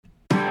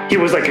He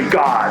was like a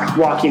god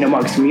walking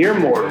amongst mere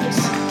mortals.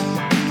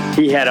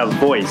 He had a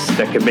voice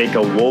that could make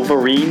a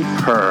Wolverine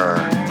purr.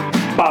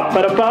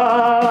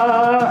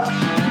 Ba-ba-da-ba.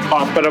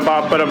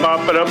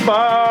 Ba-ba-da-ba-ba-da-ba.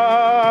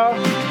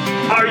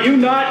 Are you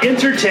not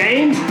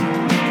entertained?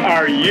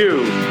 Are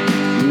you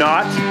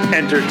not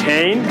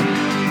entertained?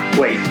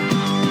 Wait,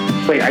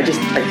 I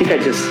think I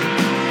just...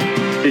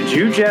 Did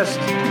you just...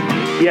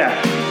 Yeah,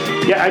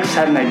 I just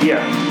had an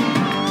idea.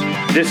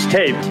 This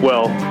tape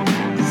will...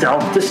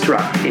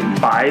 self-destruct in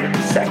 5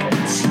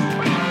 seconds.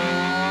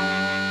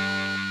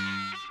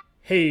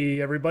 Hey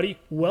everybody,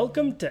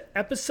 welcome to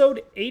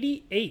episode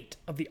 88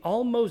 of the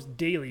Almost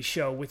Daily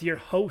Show with your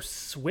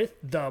hosts with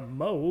the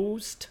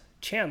most,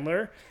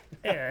 Chandler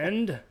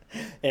and...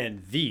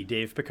 and the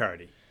Dave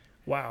Picardi.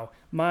 Wow,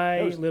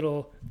 my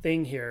little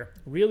thing here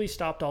really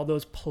stopped all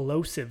those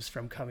plosives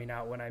from coming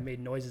out when I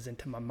made noises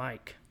into my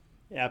mic.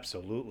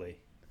 Absolutely.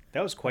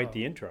 That was quite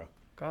the intro.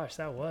 Gosh,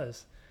 that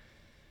was.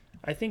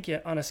 I think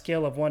on a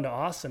scale of 1 to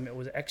awesome, it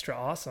was extra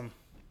awesome.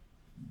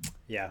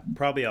 Yeah,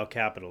 probably all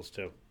capitals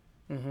too.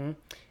 Mm-hmm.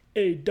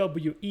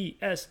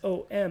 AWESOME,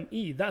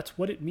 that's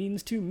what it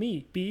means to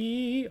me.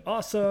 Be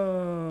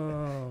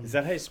awesome. Is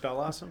that how you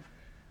spell awesome?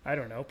 I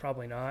don't know,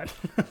 probably not.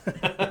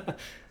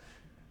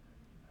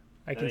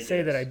 I can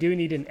say that I do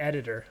need an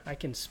editor. I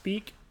can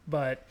speak,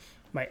 but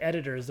my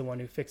editor is the one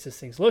who fixes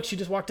things. Look, she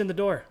just walked in the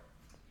door.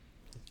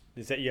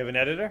 Is that you have an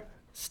editor?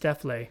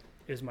 Stephley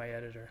is my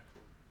editor.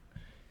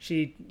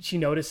 She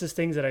notices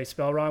things that I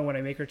spell wrong when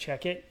I make her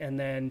check it, and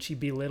then she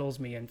belittles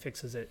me and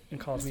fixes it and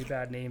calls me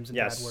bad names and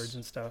bad words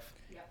and stuff.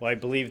 Well, I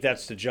believe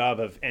that's the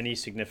job of any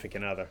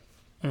significant other.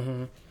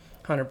 Mm-hmm.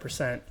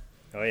 100%.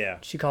 Oh, yeah.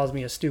 She calls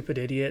me a stupid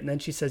idiot, and then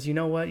she says, you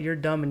know what? You're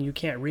dumb and you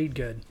can't read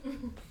good.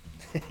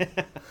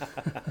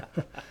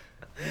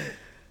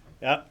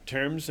 Yep,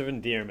 terms of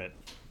endearment.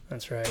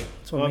 That's right.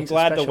 That's well, I'm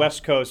glad the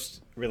West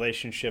Coast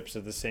relationships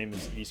are the same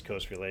as East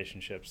Coast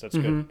relationships. That's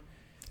good.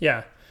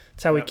 Yeah,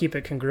 that's how we keep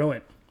it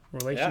congruent.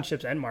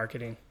 Relationships and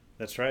marketing.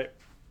 That's right.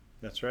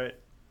 That's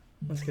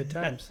good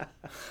times.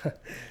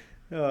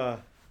 I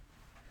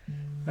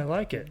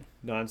like it.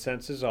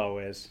 Nonsense as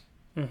always.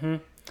 Mm-hmm.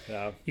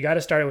 You got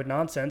to start it with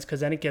nonsense because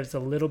then it gives a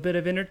little bit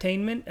of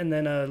entertainment and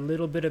then a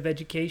little bit of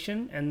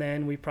education, and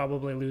then we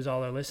probably lose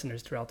all our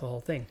listeners throughout the whole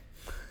thing.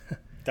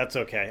 That's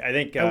okay. I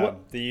think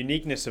the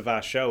uniqueness of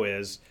our show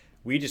is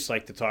we just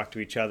like to talk to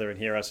each other and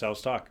hear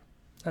ourselves talk.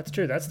 That's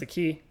true. That's the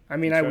key. I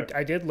mean,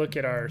 I did look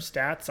at our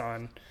stats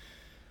on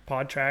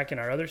PodTrack and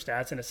our other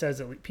stats, and it says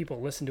that people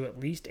listen to at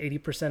least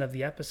 80% of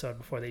the episode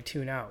before they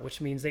tune out,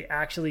 which means they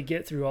actually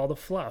get through all the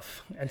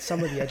fluff and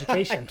some of the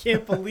education. I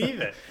can't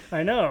believe it.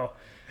 I know.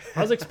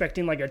 I was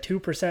expecting like a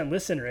 2%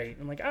 listen rate.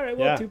 I'm like, all right,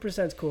 well,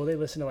 2% is cool. They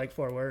listen to like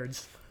 4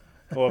 words.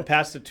 Well,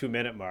 past the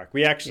 2-minute mark.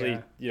 We actually,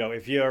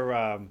 if you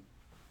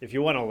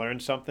want to learn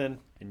something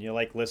and you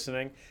like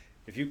listening,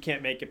 if you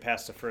can't make it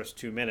past the first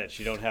 2 minutes,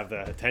 you don't have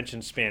the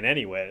attention span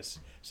anyways.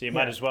 So you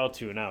might as well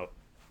tune out.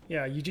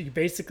 Yeah, you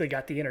basically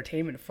got the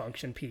entertainment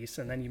function piece,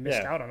 and then you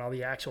missed out on all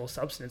the actual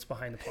substance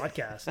behind the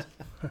podcast.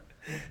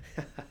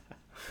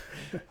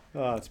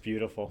 Oh, it's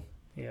beautiful.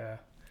 Yeah.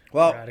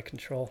 Well, we're out of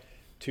control.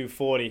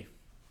 2:40.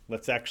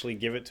 Let's actually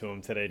give it to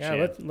him today, Chan.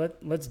 Yeah,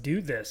 let's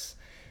do this.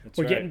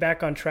 We're getting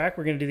back on track.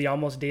 We're going to do the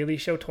Almost Daily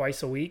Show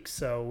twice a week,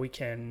 so we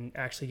can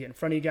actually get in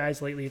front of you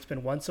guys. Lately, it's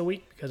been once a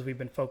week because we've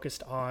been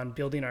focused on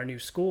building our new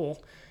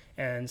school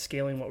and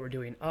scaling what we're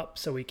doing up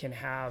so we can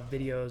have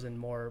videos and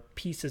more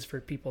pieces for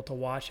people to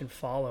watch and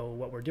follow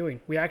what we're doing.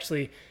 We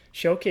actually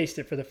showcased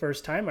it for the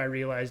first time, I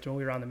realized, when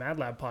we were on the Mad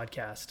Lab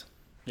podcast.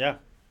 Yeah.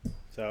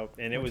 So,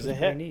 and it was a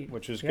hit,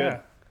 which was good.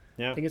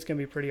 Yeah. I think it's going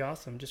to be pretty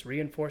awesome. Just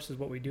reinforces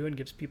what we do and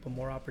gives people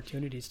more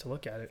opportunities to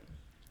look at it.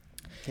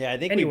 Yeah, I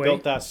think we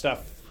built our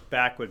stuff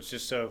backwards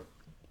just so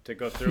to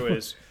go through it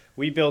is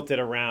we built it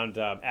around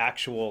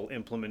actual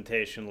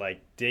implementation, like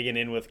digging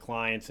in with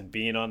clients and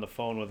being on the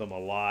phone with them a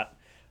lot.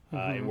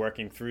 And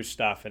working through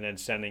stuff and then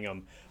sending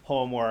them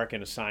homework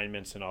and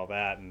assignments and all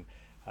that. And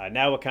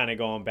now we're kind of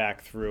going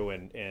back through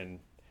and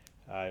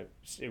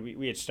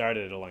we had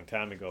started it a long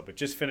time ago, but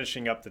just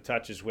finishing up the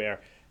touches where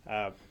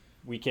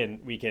we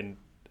can make it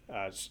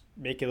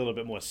a little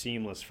bit more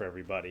seamless for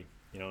everybody,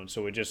 and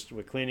so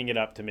we're cleaning it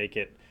up to make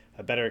it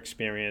a better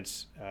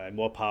experience,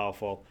 more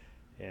powerful,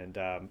 and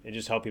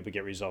just help people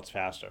get results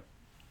faster.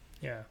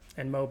 Yeah,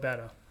 and Mo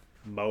better.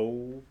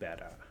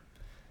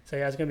 So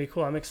yeah, it's going to be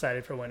cool. I'm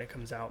excited for when it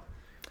comes out.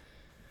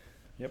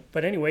 Yep.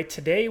 But anyway,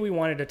 today we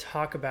wanted to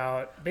talk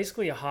about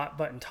basically a hot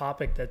button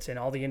topic that's in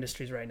all the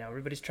industries right now.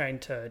 Everybody's trying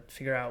to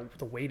figure out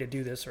the way to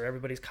do this, or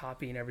everybody's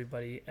copying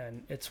everybody.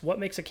 And it's what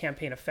makes a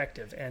campaign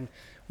effective, and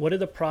what are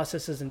the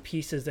processes and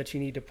pieces that you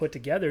need to put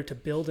together to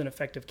build an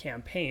effective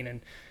campaign.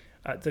 And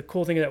the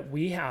cool thing that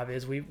we have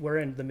is we're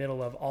in the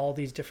middle of all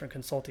these different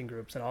consulting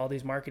groups and all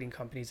these marketing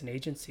companies and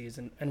agencies,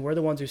 and we're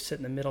the ones who sit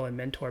in the middle and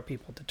mentor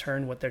people to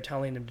turn what they're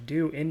telling them to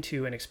do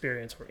into an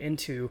experience or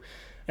into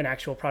an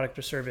actual product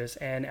or service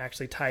and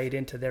actually tie it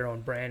into their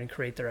own brand and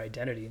create their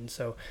identity. And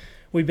so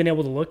we've been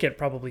able to look at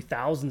probably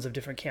thousands of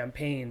different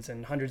campaigns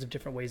and hundreds of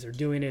different ways they're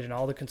doing it, and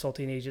all the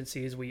consulting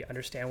agencies, we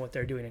understand what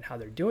they're doing and how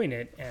they're doing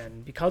it.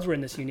 And because we're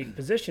in this unique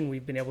position,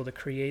 we've been able to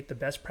create the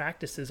best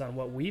practices on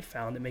what we've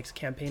found that makes a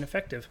campaign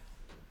effective.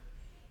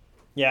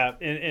 Yeah,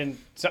 and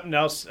something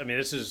else, I mean,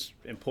 this is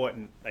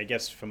important, I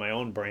guess, for my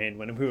own brain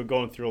when we were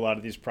going through a lot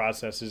of these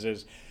processes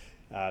is,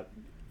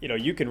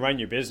 you can run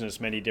your business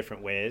many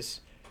different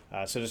ways.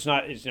 So it's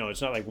not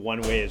like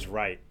one way is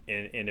right.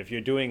 And if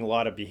you're doing a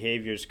lot of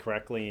behaviors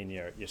correctly and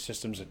your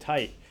systems are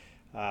tight,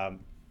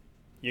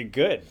 you're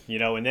good,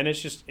 and then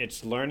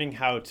it's learning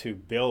how to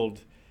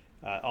build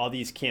all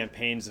these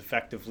campaigns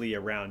effectively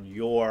around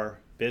your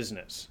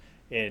business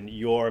and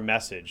your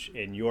message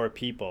and your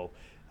people.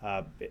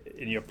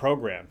 In your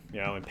program,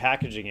 and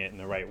packaging it in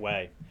the right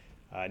way,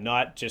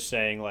 not just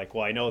saying like,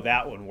 well, I know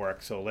that one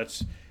works, so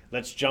let's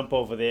jump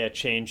over there,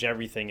 change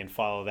everything, and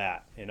follow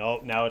that. And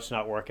now it's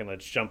not working.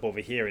 Let's jump over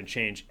here and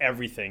change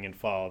everything and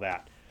follow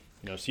that.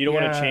 So you don't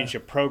want to change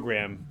your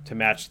program to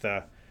match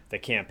the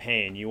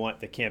campaign. You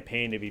want the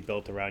campaign to be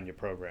built around your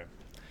program.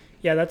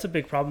 Yeah, that's a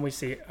big problem we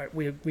see.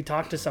 We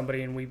talk to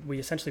somebody and we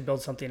essentially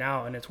build something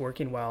out and it's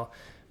working well.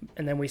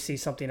 And then we see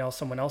something else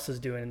someone else is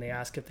doing and they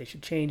ask if they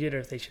should change it or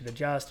if they should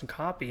adjust and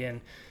copy.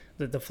 And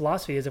the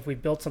philosophy is if we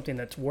built something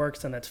that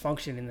works and that's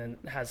functioning and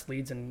has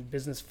leads and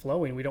business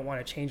flowing, we don't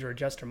want to change or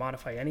adjust or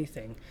modify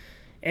anything.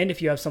 And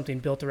if you have something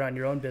built around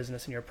your own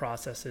business and your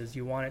processes,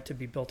 you want it to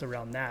be built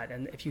around that.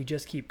 And if you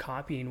just keep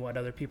copying what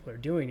other people are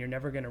doing, you're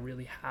never going to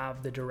really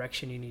have the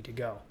direction you need to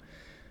go.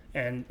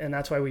 And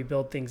that's why we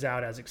build things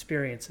out as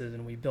experiences,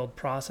 and we build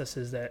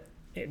processes that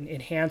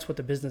enhance what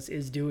the business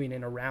is doing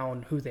and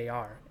around who they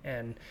are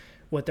and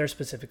what they're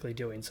specifically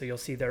doing. So you'll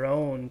see their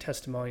own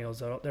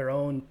testimonials, their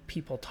own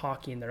people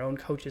talking, their own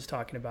coaches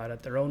talking about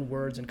it, their own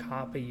words and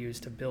copy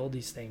used to build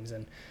these things.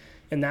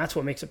 And that's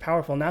what makes it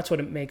powerful, and that's what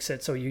it makes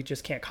it so you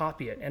just can't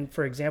copy it. And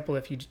for example,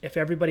 if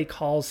everybody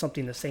calls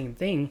something the same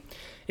thing,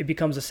 it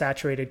becomes a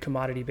saturated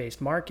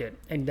commodity-based market,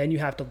 and then you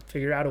have to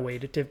figure out a way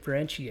to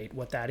differentiate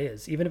what that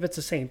is. Even if it's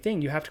the same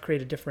thing, you have to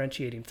create a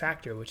differentiating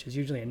factor, which is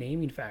usually a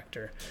naming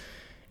factor.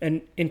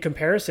 And in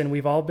comparison,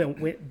 we've all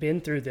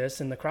been through this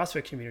in the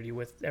CrossFit community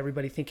with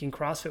everybody thinking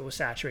CrossFit was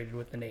saturated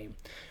with the name.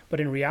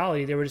 But in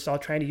reality, they were just all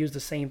trying to use the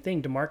same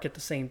thing to market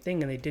the same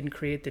thing, and they didn't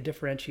create the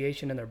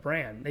differentiation in their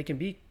brand. They can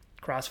be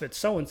CrossFit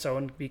so-and-so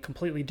and be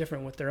completely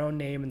different with their own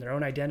name and their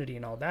own identity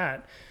and all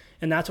that.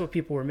 And that's what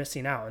people were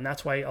missing out. And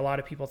that's why a lot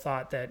of people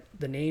thought that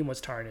the name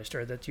was tarnished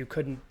or that you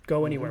couldn't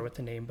go anywhere with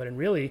the name. But in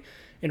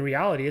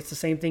reality, it's the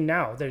same thing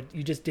now.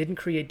 You just didn't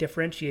create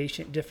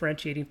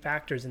differentiating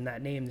factors in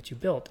that name that you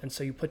built. And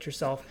so you put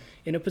yourself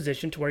in a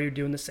position to where you're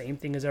doing the same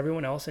thing as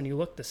everyone else and you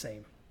look the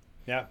same.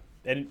 Yeah.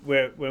 And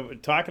what we're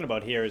talking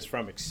about here is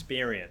from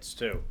experience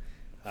too.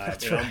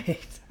 That's right.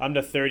 I'm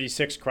the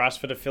 36th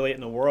CrossFit affiliate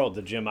in the world,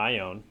 the gym I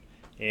own.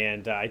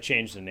 And I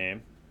changed the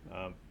name,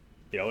 and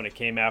it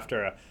came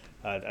after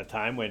a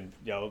time when,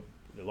 a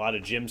lot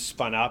of gyms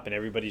spun up and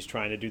everybody's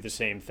trying to do the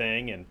same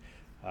thing. And,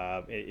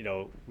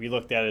 we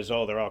looked at it as,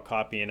 they're all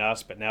copying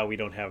us, but now we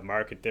don't have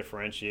market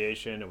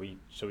differentiation. And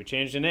so we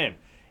changed the name.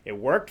 It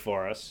worked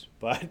for us,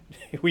 but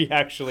we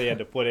actually had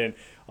to put in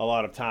a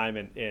lot of time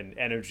and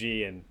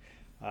energy, and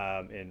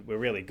we're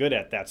really good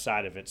at that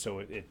side of it. So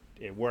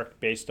it worked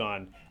based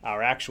on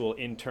our actual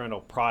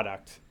internal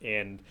product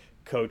and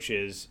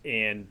coaches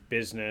and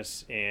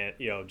business and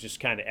just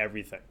kind of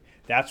everything.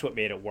 That's what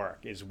made it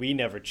work. Is we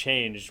never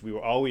changed. We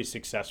were always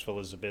successful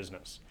as a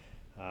business.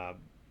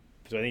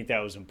 So I think that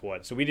was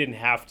important. So we didn't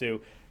have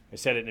to. I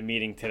said it in a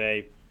meeting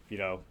today.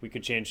 We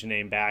could change the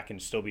name back and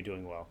still be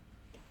doing well.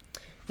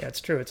 Yeah, it's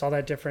true. It's all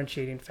that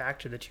differentiating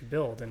factor that you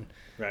build. And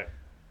right.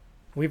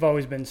 We've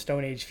always been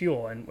Stone Age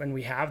Fuel, and when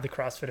we have the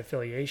CrossFit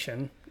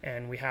affiliation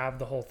and we have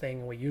the whole thing,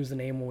 and we use the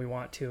name when we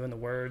want to and the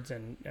words,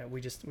 and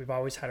we've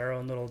always had our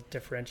own little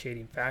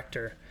differentiating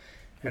factor,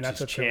 and that's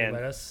what's really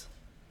let us.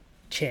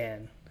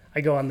 Chan.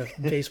 I go on the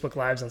Facebook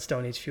Lives on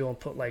Stone Age Fuel and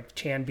put like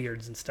Chan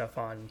beards and stuff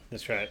on.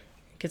 That's right.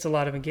 It gets a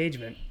lot of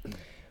engagement.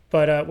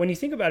 But when you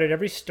think about it,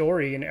 every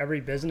story in every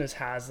business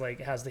has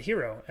the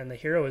hero, and the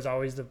hero is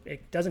always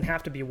it doesn't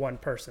have to be one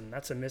person.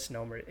 That's a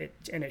misnomer.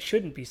 And it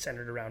shouldn't be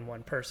centered around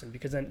one person,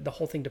 because then the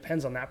whole thing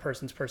depends on that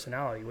person's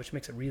personality, which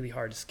makes it really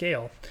hard to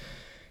scale.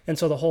 And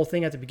so the whole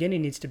thing at the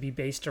beginning needs to be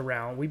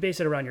we base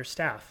it around your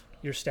staff.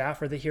 Your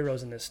staff are the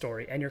heroes in this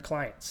story, and your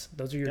clients.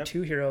 Those are your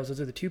two heroes.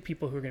 Those are the two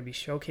people who are going to be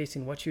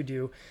showcasing what you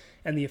do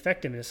and the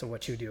effectiveness of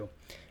what you do.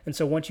 And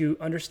so once you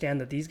understand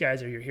that these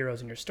guys are your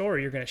heroes in your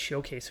story, you're going to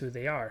showcase who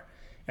they are.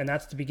 And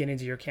that's the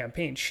beginnings of your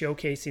campaign,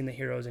 showcasing the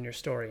heroes in your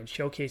story and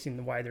showcasing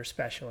why they're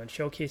special and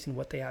showcasing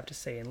what they have to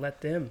say, and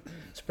let them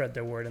spread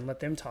their word and let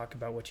them talk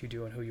about what you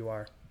do and who you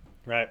are.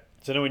 Right.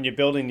 So then when you're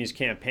building these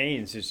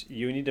campaigns,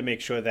 you need to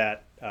make sure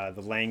that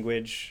the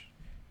language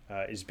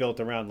is built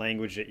around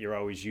language that you're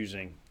always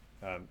using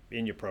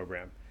in your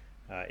program.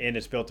 And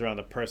it's built around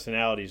the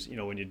personalities.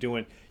 When you're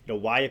doing,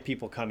 why are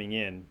people coming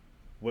in?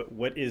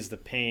 What is the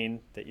pain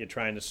that you're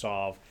trying to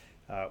solve?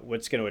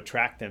 what's going to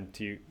attract them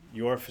to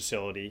your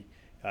facility,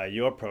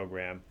 your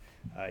program.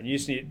 You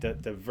just need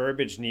the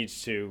verbiage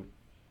needs to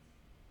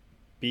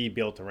be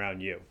built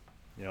around you,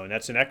 and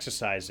that's an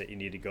exercise that you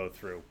need to go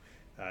through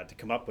to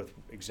come up with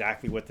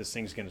exactly what this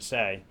thing's going to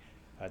say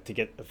to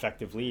get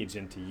effective leads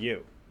into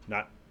you,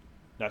 not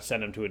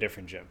send them to a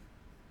different gym.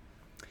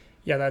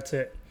 Yeah, that's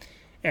it.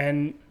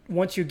 And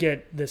once you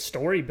get this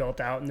story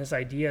built out and this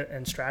idea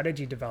and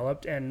strategy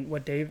developed, and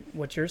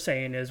what you're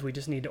saying is we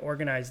just need to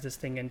organize this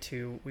thing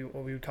into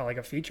what we would call like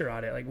a feature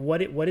audit. Like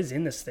what is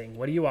in this thing?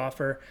 What do you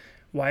offer?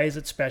 Why is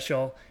it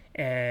special?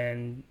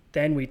 And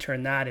then we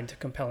turn that into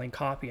compelling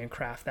copy and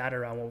craft that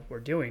around what we're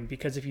doing.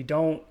 Because if you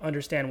don't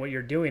understand what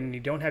you're doing and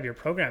you don't have your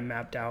program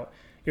mapped out,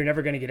 you're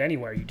never going to get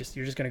anywhere. You're just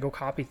going to go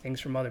copy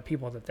things from other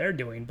people that they're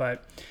doing.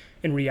 But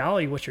in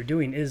reality, what you're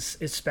doing is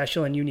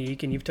special and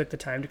unique, and you've took the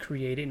time to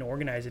create it and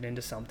organize it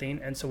into something.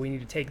 And so we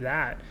need to take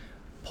that,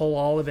 pull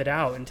all of it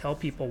out, and tell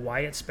people why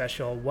it's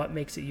special, what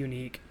makes it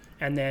unique,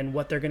 and then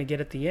what they're going to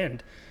get at the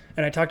end.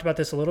 And I talked about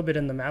this a little bit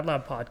in the Mad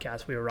Lab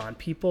podcast we were on.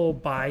 People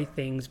buy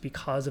things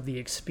because of the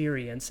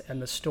experience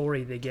and the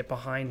story they get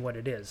behind what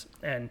it is.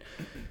 And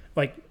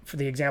like for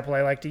the example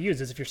I like to use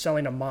is if you're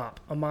selling a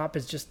mop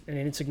is just an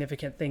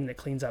insignificant thing that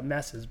cleans up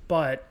messes.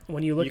 But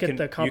when you look at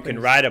the company, you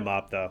can ride a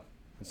mop though.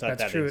 It's not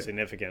that true.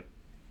 insignificant.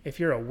 If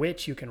you're a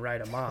witch, you can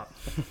ride a mop.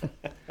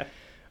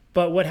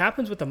 But what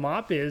happens with the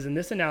mop is, and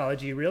this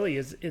analogy really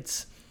is,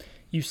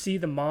 you see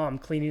the mom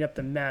cleaning up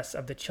the mess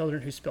of the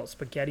children who spilt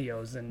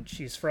SpaghettiOs, and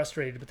she's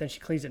frustrated, but then she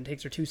cleans it and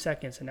takes her 2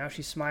 seconds, and now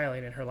she's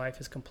smiling and her life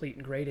is complete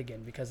and great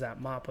again because that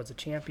mop was a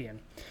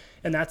champion.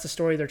 And that's the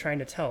story they're trying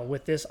to tell.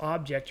 With this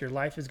object, your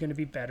life is going to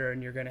be better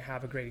and you're going to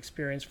have a great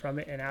experience from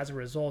it, and as a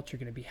result, you're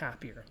going to be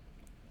happier.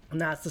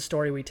 And that's the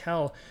story we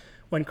tell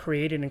when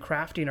creating and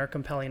crafting our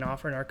compelling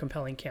offer and our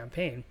compelling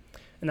campaign.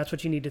 And that's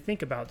what you need to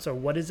think about. So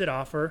what does it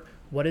offer?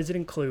 What does it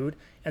include?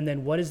 And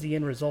then what is the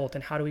end result?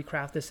 And how do we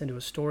craft this into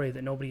a story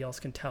that nobody else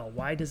can tell?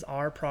 Why does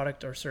our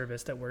product or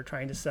service that we're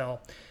trying to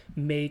sell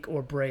make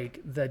or break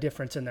the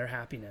difference in their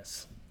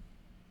happiness?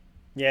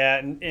 Yeah,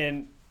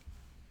 and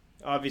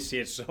obviously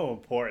it's so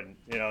important,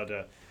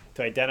 to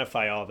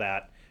identify all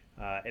that.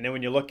 And then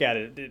when you look at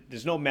it,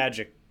 there's no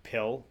magic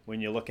pill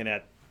when you're looking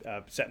at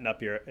setting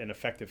up an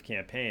effective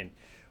campaign.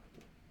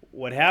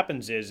 What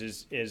happens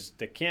is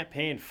the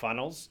campaign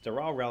funnels,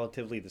 they're all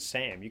relatively the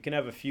same. You can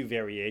have a few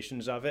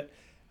variations of it,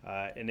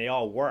 and they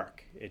all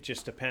work. It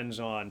just depends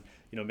on,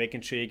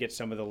 making sure you get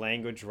some of the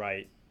language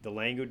right. The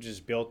language is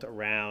built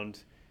around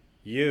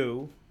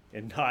you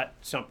and not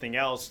something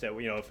else that,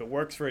 if it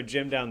works for a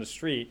gym down the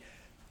street,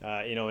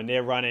 and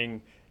they're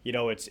running,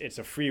 it's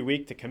a free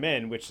week to come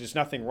in, which there's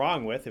nothing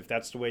wrong with if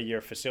that's the way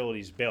your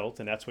facility's built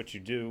and that's what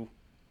you do,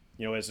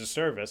 as a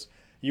service.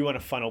 You want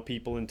to funnel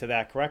people into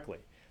that correctly.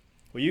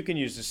 Well, you can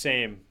use the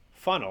same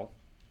funnel,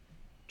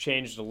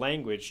 change the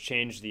language,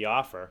 change the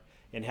offer,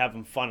 and have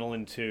them funnel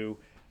into,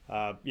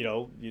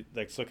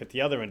 let's look at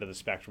the other end of the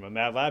spectrum, a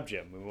Mad Lab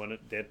gym.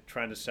 They're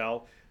trying to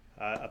sell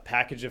a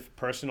package of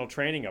personal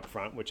training up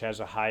front, which has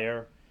a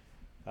higher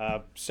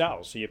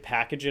sell. So you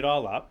package it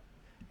all up,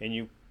 and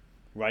you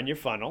run your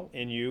funnel,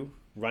 and you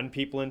run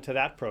people into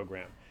that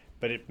program.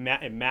 But it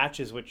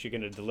matches what you're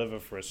going to deliver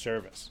for a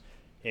service,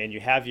 and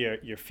you have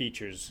your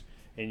features,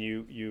 and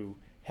you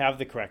have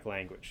the correct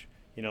language.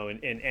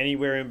 And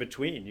anywhere in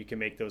between, you can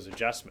make those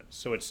adjustments.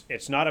 So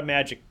it's not a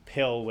magic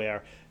pill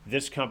where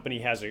this company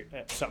has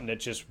something that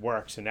just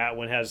works and that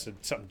one has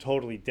something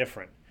totally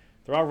different.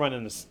 They're all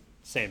running the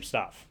same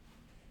stuff.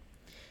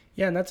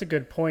 Yeah, and that's a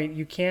good point.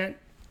 You can't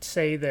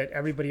say that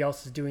everybody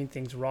else is doing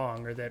things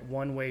wrong or that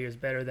one way is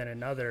better than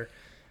another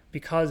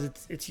because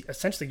it's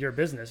essentially your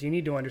business. You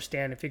need to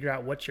understand and figure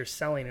out what you're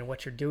selling and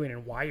what you're doing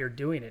and why you're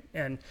doing it.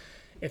 And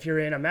if you're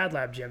in a Mad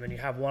Lab gym and you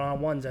have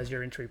one-on-ones as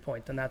your entry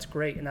point, then that's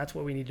great. And that's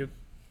what we need to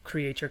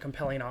create your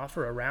compelling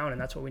offer around. And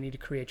that's what we need to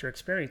create your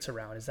experience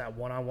around, is that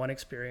one-on-one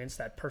experience,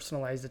 that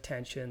personalized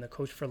attention, the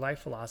coach for life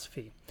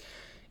philosophy.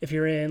 If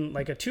you're in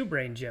like a Two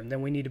Brain gym,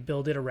 then we need to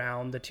build it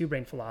around the Two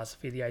Brain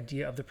philosophy, the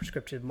idea of the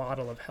prescriptive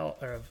model of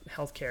health or of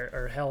healthcare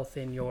or health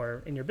in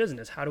your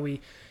business. How do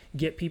we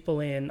get people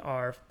in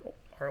our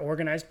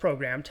organized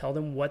program, tell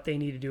them what they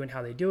need to do and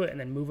how they do it, and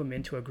then move them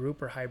into a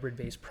group or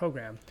hybrid-based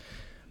program?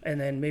 And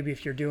then maybe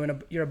if you're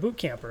a boot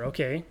camper,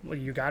 okay, well,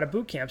 you got a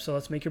boot camp, so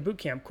let's make your boot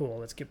camp cool.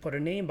 Let's put a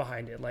name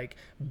behind it, like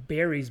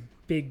Barry's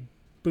Big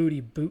Booty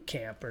Boot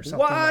Camp or something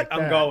like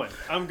that.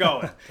 I'm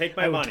going. Take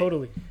my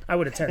money. I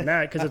would attend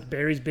that because it's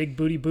Barry's Big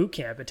Booty Boot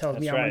Camp. It tells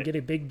me I'm going to get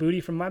a big booty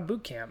from my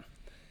boot camp.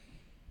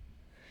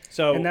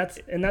 So and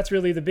that's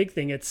really the big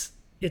thing. It's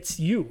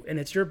you, and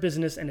it's your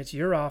business, and it's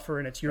your offer,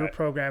 and it's your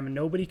program, and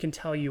nobody can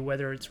tell you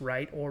whether it's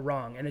right or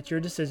wrong. And it's your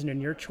decision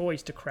and your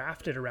choice to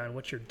craft it around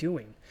what you're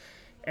doing.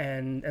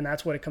 And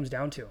that's what it comes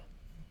down to.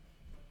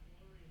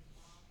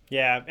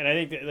 Yeah, and I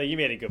think that, you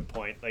made a good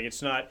point. Like,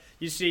 it's not,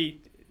 you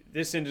see,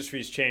 this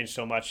industry's changed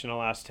so much in the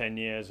last 10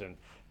 years, and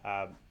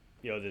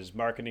there's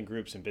marketing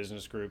groups and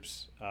business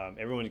groups.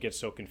 Everyone gets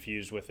so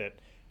confused with it.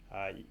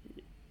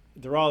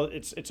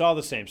 It's all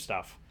the same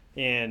stuff.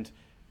 And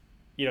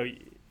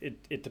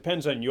it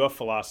depends on your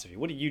philosophy.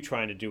 What are you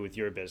trying to do with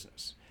your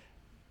business?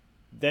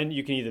 Then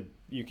you can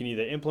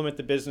either implement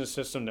the business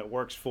system that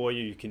works for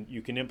you.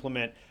 You can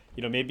implement,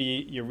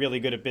 maybe you're really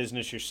good at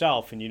business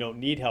yourself and you don't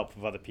need help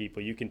of other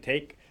people. You can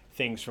take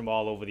things from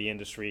all over the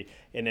industry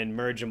and then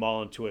merge them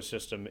all into a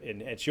system,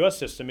 and it's your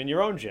system in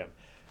your own gym.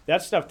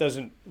 That stuff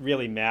doesn't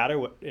really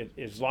matter.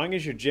 As long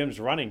as your gym's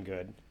running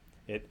good,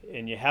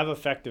 and you have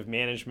effective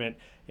management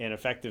and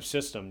effective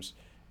systems,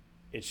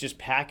 it's just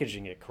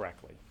packaging it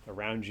correctly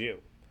around you,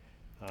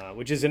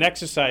 which is an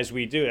exercise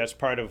we do. That's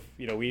part of,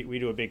 we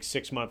do a big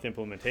 6-month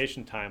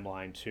implementation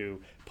timeline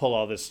to pull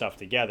all this stuff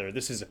together.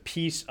 This is a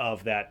piece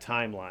of that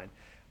timeline.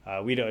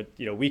 We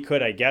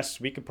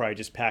could probably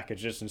just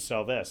package this and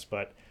sell this,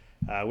 but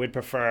we'd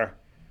prefer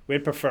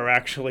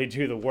actually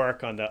do the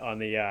work on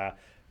the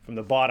from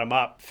the bottom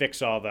up,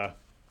 fix all the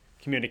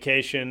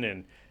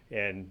communication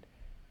and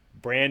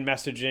brand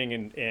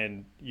messaging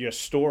and your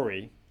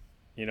story,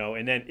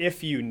 and then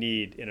if you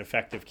need an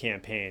effective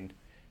campaign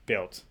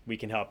built, we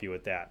can help you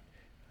with that.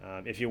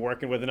 If you're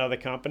working with another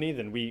company,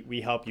 then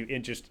we help you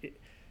just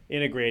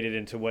integrate it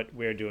into what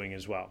we're doing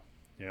as well.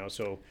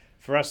 So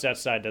for us, that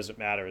side doesn't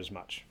matter as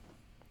much.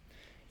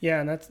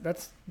 Yeah, and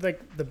that's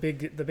like the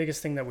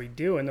biggest thing that we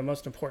do, and the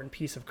most important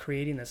piece of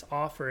creating this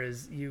offer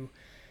is you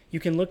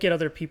can look at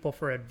other people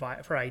for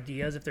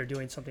ideas if they're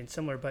doing something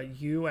similar,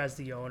 but you as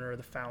the owner or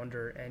the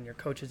founder and your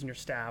coaches and your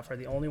staff are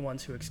the only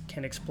ones who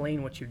can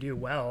explain what you do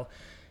well,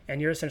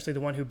 and you're essentially the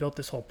one who built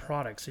this whole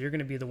product. So you're going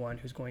to be the one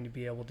who's going to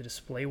be able to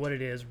display what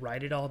it is,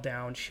 write it all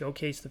down,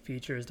 showcase the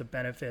features, the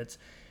benefits,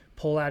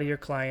 pull out of your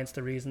clients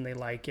the reason they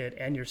like it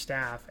and your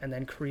staff, and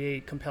then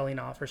create compelling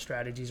offer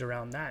strategies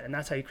around that. And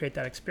that's how you create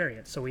that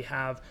experience. So we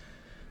have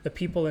the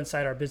people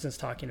inside our business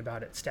talking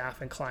about it,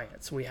 staff and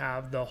clients. We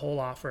have the whole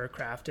offer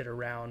crafted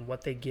around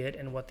what they get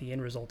and what the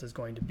end result is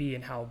going to be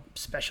and how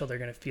special they're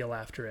going to feel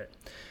after it.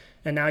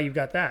 And now you've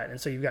got that. And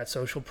so you've got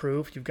social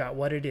proof, you've got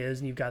what it is,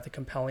 and you've got the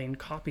compelling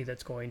copy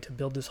that's going to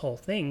build this whole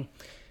thing.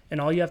 And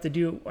all you have to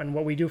do, and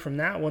what we do from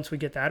that, once we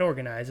get that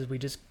organized, is we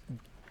just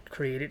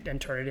create it and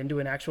turn it into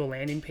an actual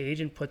landing page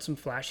and put some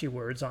flashy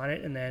words on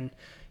it, and then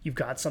you've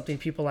got something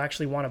people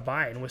actually want to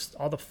buy. And with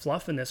all the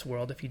fluff in this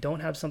world, if you don't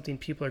have something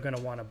people are going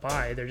to want to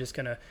buy, they're just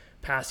going to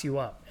pass you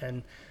up.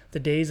 And the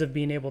days of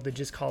being able to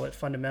just call it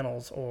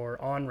fundamentals or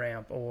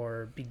on-ramp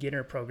or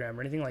beginner program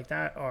or anything like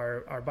that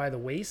are by the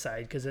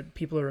wayside, because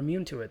people are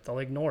immune to it. They'll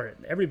ignore it.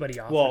 Everybody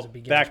offers a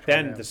beginner's back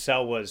program. then the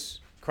sell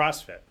was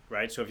CrossFit,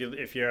 right? So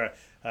if you're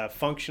a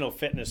functional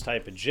fitness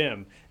type of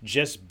gym,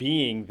 just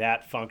being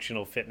that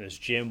functional fitness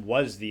gym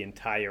was the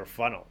entire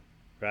funnel,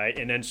 right?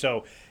 And then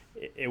so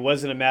it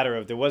wasn't a matter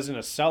of, there wasn't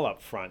a sell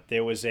up front,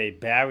 there was a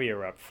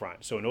barrier up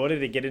front. So in order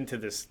to get into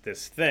this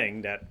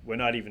thing that we're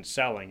not even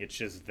selling, it's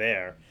just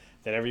there,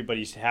 that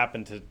everybody's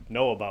happened to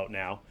know about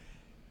now,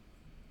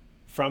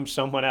 from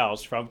someone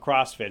else, from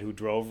CrossFit,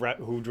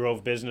 who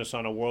drove business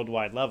on a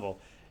worldwide level,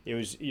 it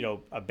was,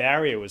 a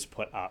barrier was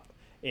put up.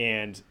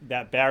 And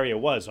that barrier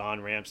was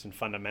on-ramps and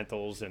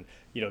fundamentals and,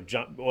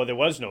 jump, or there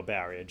was no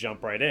barrier,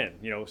 jump right in,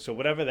 so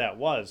whatever that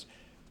was.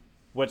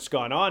 What's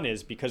gone on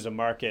is, because of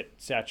market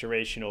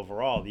saturation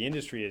overall, the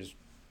industry is,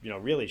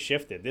 really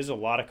shifted. There's a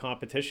lot of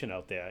competition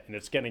out there, and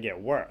it's going to get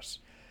worse.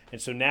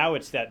 And so now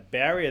it's that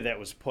barrier that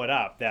was put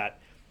up, that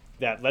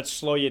let's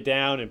slow you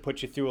down and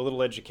put you through a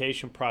little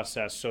education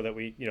process so that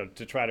we,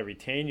 to try to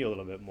retain you a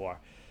little bit more.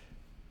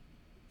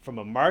 From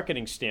a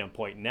marketing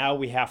standpoint, now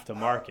we have to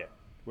market.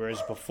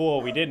 Whereas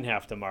before, we didn't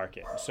have to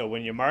market. So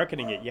when you're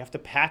marketing it, you have to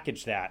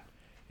package that.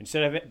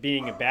 Instead of it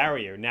being a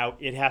barrier, now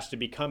it has to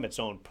become its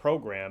own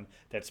program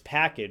that's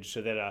packaged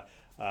so that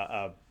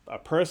a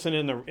person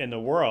in the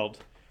world,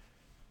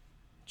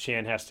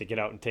 Chan has to get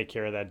out and take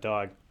care of that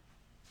dog,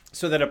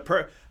 so that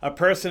a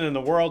person in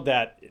the world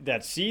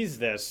that sees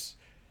this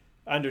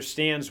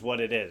understands what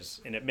it is,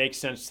 and it makes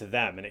sense to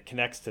them, and it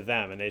connects to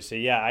them, and they say,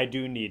 yeah, I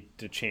do need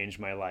to change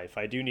my life.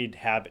 I do need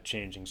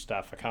habit-changing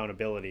stuff,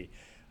 accountability,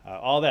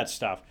 all that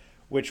stuff,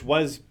 which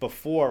was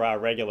before our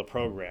regular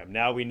program.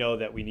 Now we know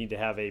that we need to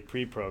have a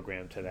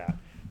pre-program to that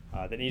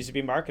that needs to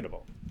be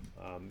marketable.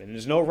 And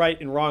there's no right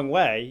and wrong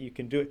way. You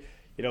can do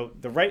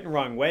it. The right and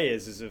wrong way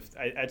is if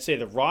I'd say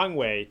the wrong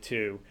way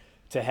to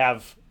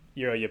have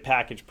your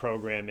package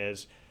program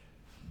is,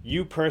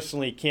 you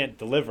personally can't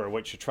deliver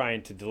what you're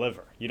trying to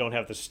deliver. You don't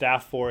have the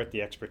staff for it,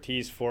 the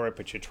expertise for it,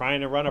 but you're trying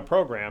to run a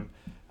program,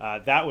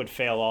 that would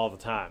fail all the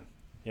time.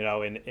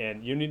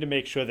 And you need to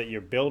make sure that you're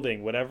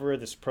building whatever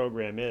this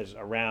program is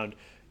around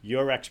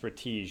your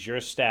expertise, your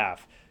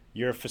staff,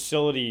 your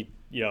facility,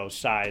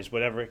 size,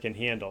 whatever it can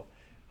handle.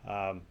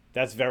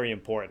 That's very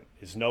important,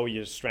 is know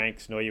your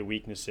strengths, know your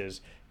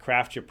weaknesses,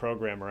 craft your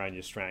program around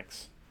your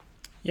strengths.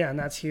 Yeah, and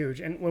that's huge.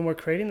 And when we're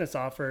creating this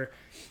offer,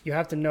 you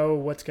have to know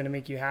what's going to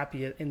make you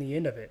happy in the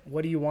end of it.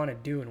 What do you want to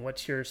do, and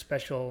what's your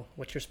special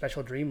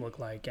dream look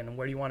like, and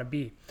where do you want to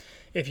be?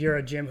 If you're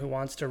a gym who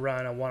wants to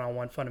run a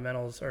one-on-one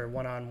fundamentals or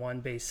one-on-one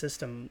based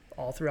system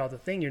all throughout the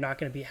thing, you're not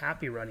going to be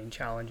happy running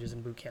challenges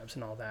and boot camps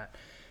and all that.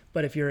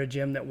 But if you're a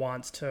gym that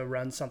wants to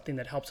run something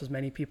that helps as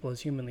many people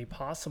as humanly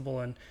possible,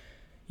 and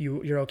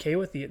you're okay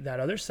with that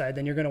other side,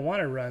 then you're going to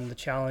want to run the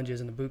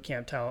challenges and the boot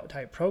camp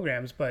type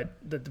programs. But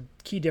the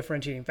key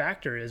differentiating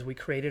factor is we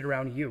create it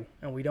around you,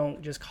 and we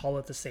don't just call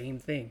it the same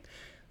thing.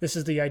 This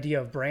is the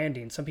idea of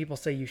branding. Some people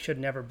say you should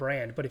never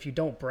brand, but if you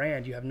don't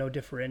brand, you have no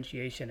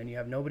differentiation, and you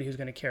have nobody who's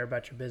going to care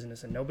about your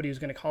business, and nobody who's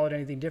going to call it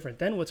anything different.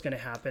 Then what's going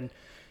to happen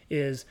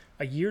is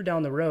a year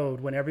down the road,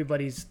 when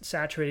everybody's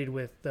saturated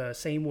with the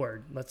same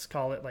word, let's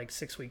call it like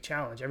 6-week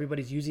challenge,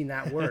 everybody's using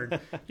that word,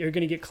 you're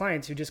going to get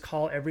clients who just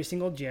call every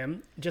single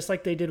gym, just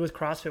like they did with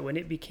CrossFit when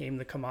it became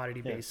the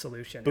commodity-based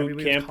solution.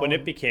 Boot camp when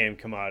it became a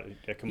commodity.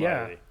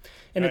 Yeah.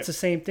 And It's the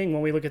same thing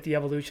when we look at the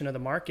evolution of the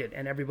market,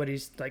 and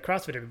everybody's like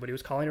CrossFit, everybody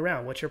was calling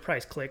around, what's your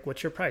price? Click.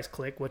 What's your price?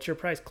 Click. What's your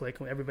price? Click.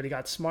 When everybody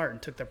got smart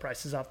and took their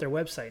prices off their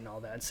website and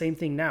all that. And same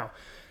thing now.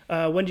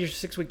 When does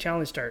your 6-week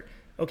challenge start?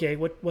 Okay,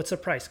 what's the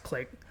price?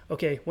 Click.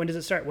 Okay, when does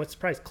it start? What's the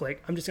price?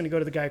 Click. I'm just going to go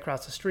to the guy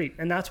across the street.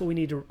 And that's what we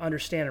need to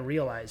understand and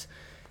realize.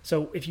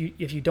 So if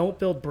you don't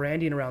build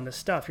branding around this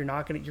stuff, you're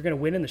going to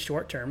win in the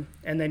short term,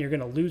 and then you're going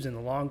to lose in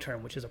the long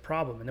term, which is a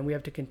problem. And then we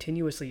have to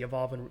continuously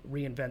evolve and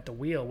reinvent the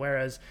wheel.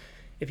 Whereas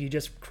if you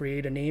just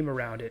create a name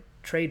around it,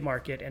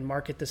 trademark it, and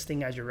market this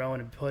thing as your own,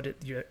 and put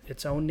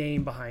its own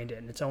name behind it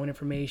and its own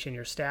information,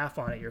 your staff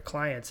on it, your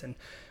clients, and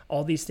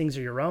all these things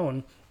are your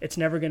own, it's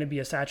never going to be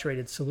a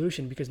saturated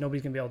solution because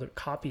nobody's going to be able to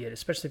copy it,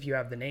 especially if you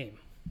have the name.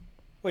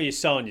 Well, you're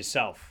selling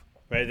yourself,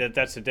 right?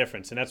 That's the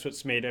difference. And that's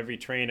what's made every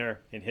trainer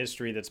in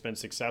history that's been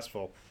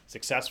successful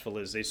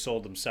is they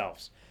sold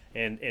themselves.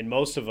 And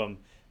most of them,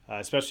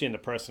 especially in the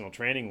personal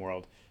training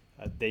world,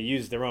 they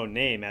use their own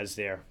name as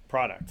their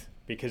product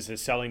because they're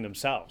selling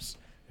themselves.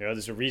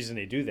 There's a reason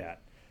they do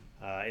that.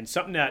 And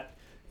something that,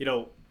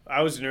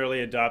 I was an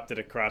early adopter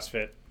of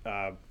CrossFit.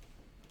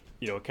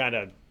 It kind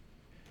of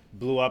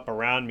blew up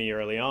around me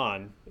early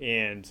on.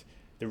 And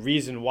the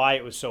reason why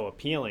it was so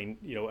appealing,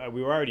 we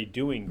were already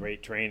doing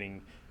great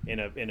training in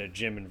a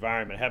gym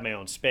environment. I had my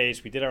own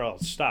space. We did our own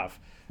stuff.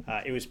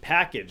 It was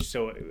packaged.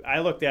 So I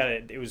looked at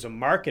it, it was a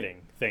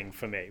marketing thing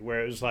for me,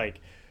 where it was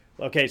like,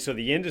 okay, so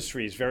the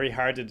industry is very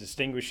hard to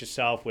distinguish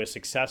yourself. We're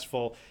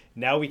successful.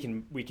 Now we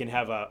can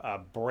have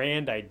a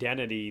brand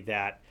identity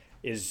that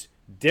is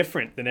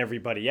different than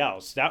everybody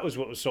else. That was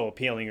what was so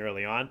appealing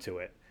early on to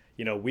it.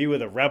 We were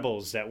the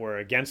rebels that were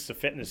against the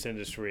fitness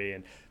industry,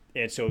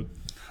 and so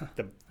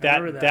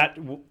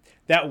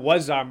that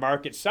was our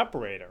market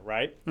separator,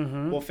 right?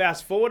 Mm-hmm. Well,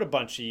 fast forward a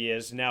bunch of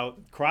years now,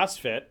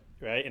 CrossFit,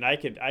 right? And I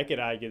could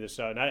argue this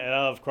out, and I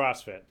love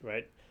CrossFit,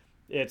 right?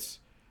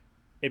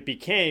 It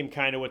became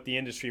kind of what the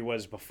industry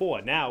was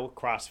before. Now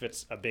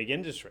CrossFit's a big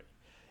industry,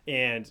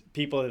 and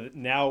people are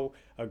now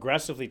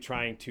aggressively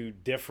trying to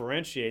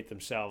differentiate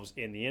themselves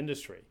in the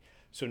industry.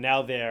 So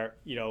now they're,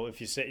 if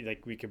you say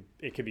like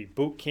it could be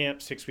boot camp,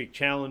 6-week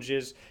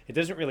challenges. It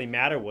doesn't really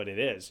matter what it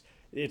is.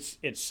 It's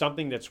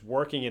something that's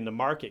working in the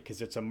market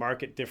because it's a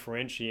market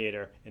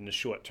differentiator in the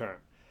short term.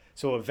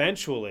 So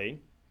eventually,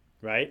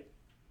 right,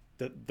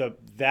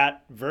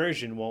 that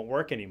version won't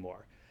work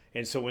anymore.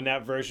 And so when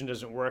that version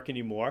doesn't work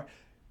anymore,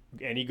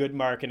 any good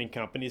marketing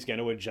company is going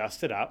to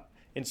adjust it up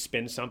and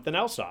spin something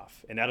else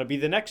off. And that'll be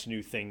the next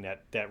new thing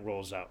that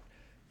rolls out.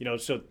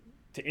 So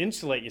to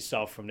insulate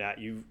yourself from that,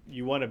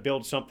 you want to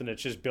build something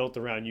that's just built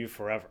around you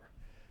forever.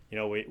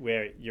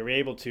 Where you're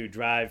able to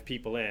drive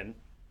people in.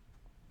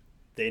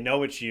 They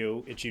know it's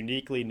you. It's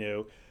uniquely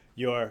new.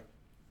 Your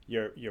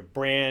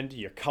brand,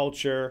 your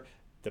culture,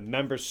 the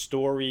member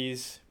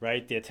stories,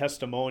 right? Their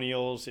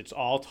testimonials. It's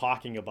all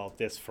talking about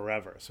this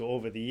forever. So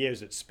over the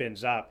years, it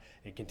spins up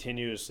and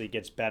continuously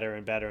gets better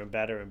and better and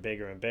better and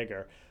bigger and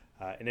bigger,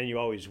 and then you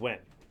always win.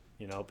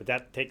 But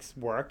that takes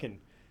work and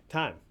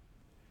time.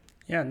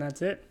 Yeah, and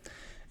that's it.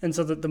 And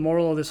so the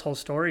moral of this whole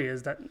story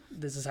is that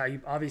this is how you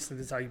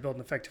build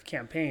an effective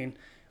campaign.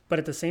 But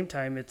at the same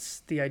time,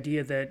 it's the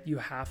idea that you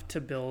have to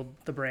build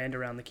the brand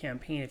around the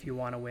campaign if you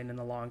want to win in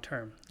the long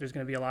term. There's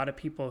going to be a lot of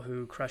people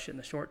who crush it in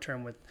the short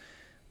term with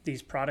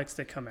these products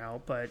that come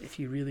out, but if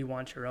you really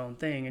want your own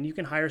thing, and you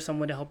can hire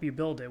someone to help you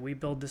build it. We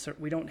build this.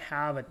 We don't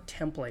have a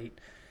template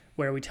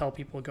where we tell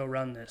people, go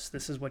run this.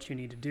 This is what you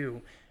need to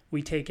do.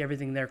 We take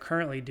everything they're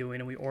currently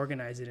doing and we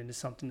organize it into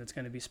something that's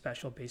going to be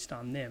special based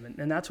on them.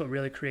 And that's what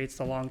really creates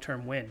the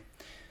long-term win.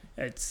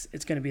 It's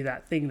going to be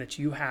that thing that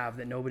you have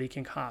that nobody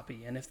can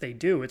copy. And if they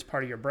do, it's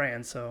part of your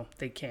brand, so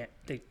they can't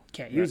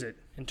use it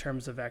in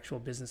terms of actual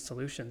business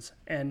solutions.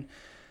 And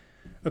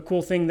a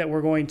cool thing that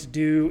we're going to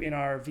do in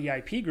our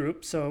VIP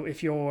group. So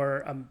if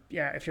you're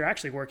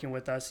actually working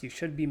with us, you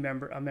should be a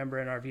member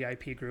in our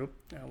VIP group.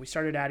 We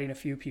started adding a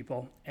few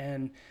people,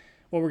 and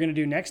what we're going to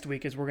do next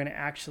week is we're going to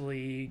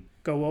actually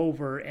go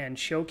over and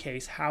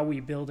showcase how we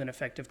build an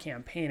effective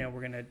campaign, and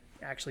we're going to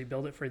actually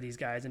build it for these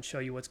guys and show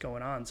you what's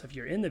going on. So if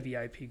you're in the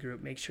VIP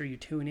group, make sure you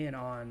tune in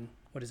on,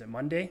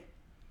 Monday?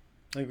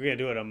 I think we're going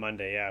to do it on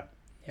Monday, yeah.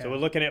 So we're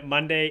looking at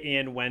Monday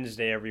and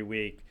Wednesday every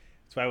week.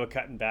 That's why we're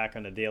cutting back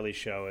on the daily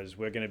show, is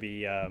we're going to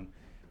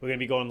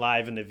be going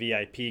live in the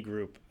VIP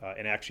group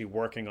and actually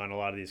working on a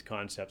lot of these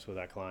concepts with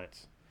our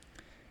clients.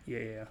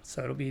 Yeah.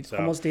 So it'll be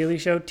almost daily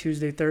show,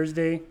 Tuesday,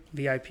 Thursday,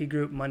 VIP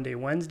group, Monday,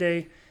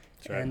 Wednesday.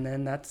 right. And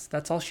then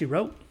that's all she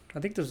wrote. I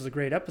think this was a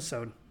great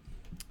episode.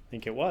 I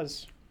think it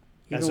was.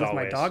 Even As with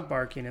always. my dog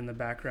barking in the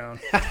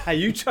background.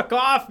 You took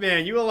off,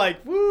 man. You were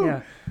like, woo.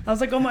 Yeah. I was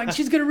like, oh my,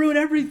 she's going to ruin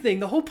everything,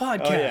 the whole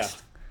podcast. Oh, yeah.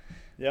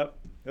 Yep.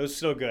 It was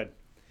so good.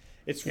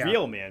 It's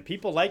real, man.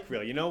 People like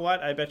real. You know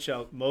what? I bet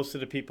you most of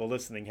the people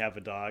listening have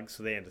a dog,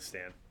 so they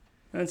understand.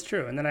 That's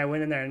true. And then I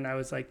went in there and I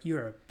was like,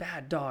 you're a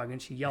bad dog.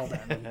 And she yelled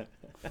at me.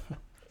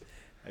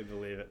 I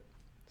believe it.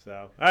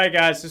 So, all right,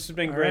 guys. This has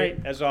been great,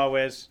 right. as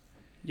always.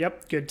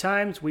 Yep. Good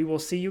times. We will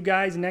see you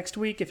guys next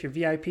week. If you're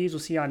VIPs, we'll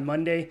see you on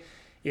Monday.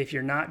 If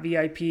you're not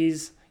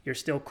VIPs, you're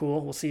still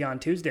cool. We'll see you on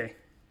Tuesday.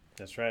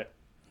 That's right.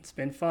 It's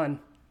been fun.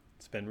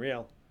 It's been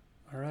real.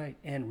 All right.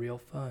 And real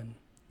fun.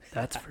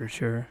 That's for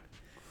sure.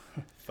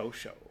 Faux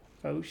show.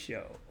 Faux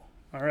show.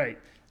 All right.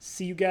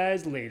 See you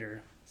guys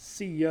later.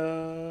 See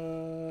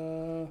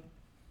ya.